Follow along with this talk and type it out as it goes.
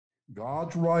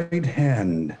God's right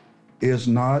hand is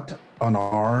not an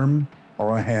arm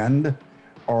or a hand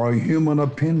or a human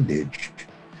appendage,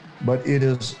 but it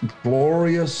is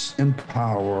glorious in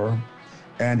power,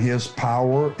 and his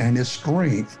power and his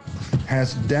strength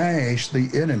has dashed the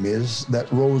enemies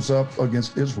that rose up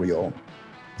against Israel.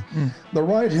 The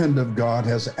right hand of God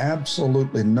has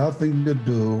absolutely nothing to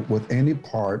do with any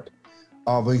part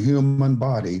of a human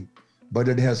body, but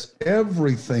it has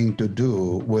everything to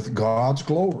do with God's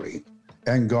glory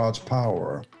and God's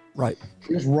power. Right.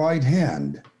 His right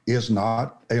hand is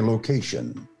not a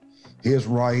location. His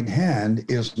right hand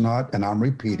is not, and I'm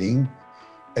repeating,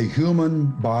 a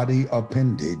human body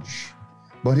appendage,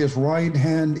 but his right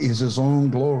hand is his own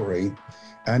glory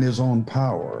and his own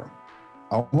power.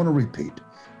 I want to repeat,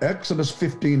 Exodus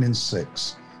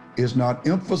 15:6 is not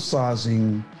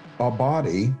emphasizing a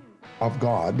body of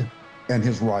God and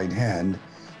his right hand,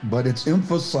 but it's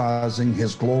emphasizing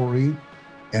his glory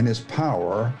and his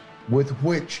power with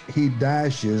which he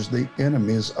dashes the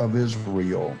enemies of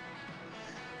Israel.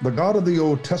 The God of the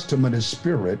Old Testament is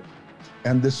spirit,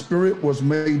 and the spirit was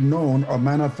made known or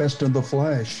manifest in the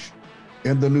flesh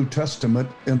in the New Testament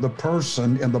in the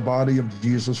person, in the body of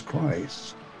Jesus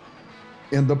Christ.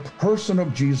 In the person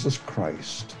of Jesus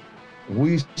Christ,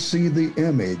 we see the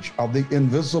image of the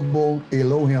invisible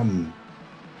Elohim,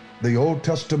 the Old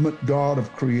Testament God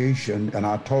of creation. And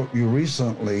I taught you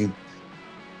recently, the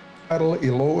title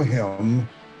Elohim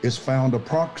is found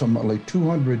approximately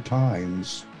 200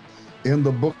 times in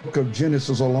the book of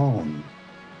Genesis alone.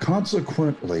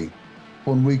 Consequently,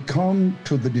 when we come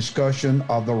to the discussion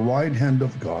of the right hand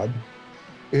of God,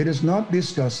 it is not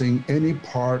discussing any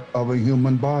part of a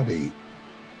human body.